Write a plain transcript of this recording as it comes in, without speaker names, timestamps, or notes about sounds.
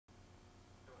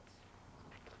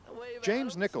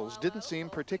James Nichols didn't seem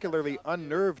particularly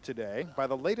unnerved today by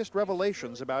the latest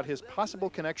revelations about his possible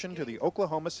connection to the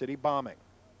Oklahoma City bombing.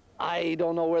 I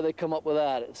don't know where they come up with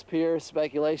that. It's pure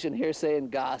speculation, hearsay, and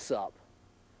gossip.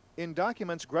 In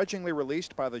documents grudgingly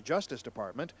released by the Justice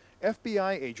Department,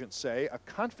 FBI agents say a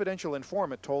confidential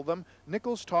informant told them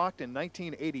Nichols talked in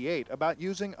 1988 about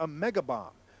using a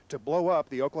megabomb to blow up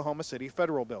the Oklahoma City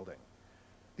Federal Building.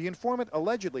 The informant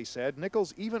allegedly said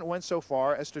Nichols even went so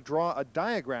far as to draw a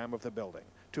diagram of the building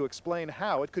to explain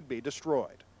how it could be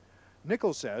destroyed.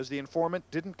 Nichols says the informant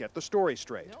didn't get the story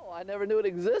straight. No, I never knew it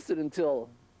existed until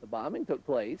the bombing took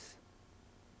place.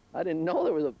 I didn't know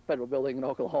there was a federal building in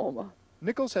Oklahoma.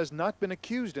 Nichols has not been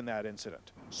accused in that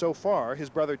incident. So far, his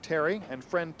brother Terry and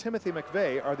friend Timothy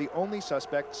McVeigh are the only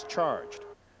suspects charged.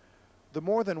 The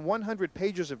more than 100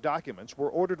 pages of documents were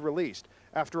ordered released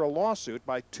after a lawsuit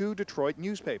by 2 Detroit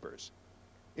newspapers.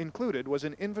 Included was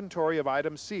an inventory of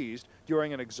items seized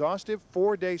during an exhaustive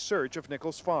 4-day search of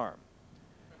Nichols' farm.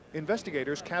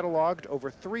 Investigators cataloged over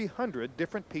 300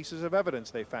 different pieces of evidence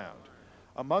they found.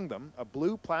 Among them, a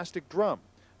blue plastic drum,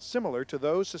 similar to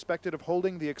those suspected of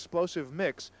holding the explosive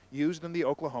mix used in the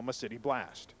Oklahoma City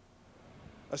blast.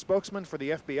 A spokesman for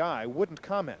the FBI wouldn't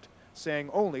comment, saying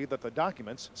only that the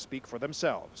documents speak for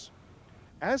themselves.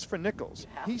 As for Nichols,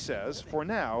 he says for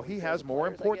now he has more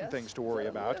important things to worry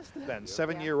about than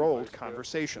 7-year-old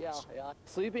conversations.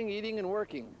 Sleeping, eating, and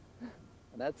working.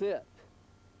 And that's it.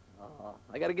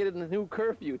 I got to get in the new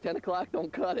curfew. 10 o'clock,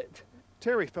 don't cut it.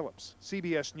 Terry Phillips,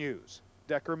 CBS News,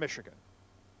 Decker, Michigan.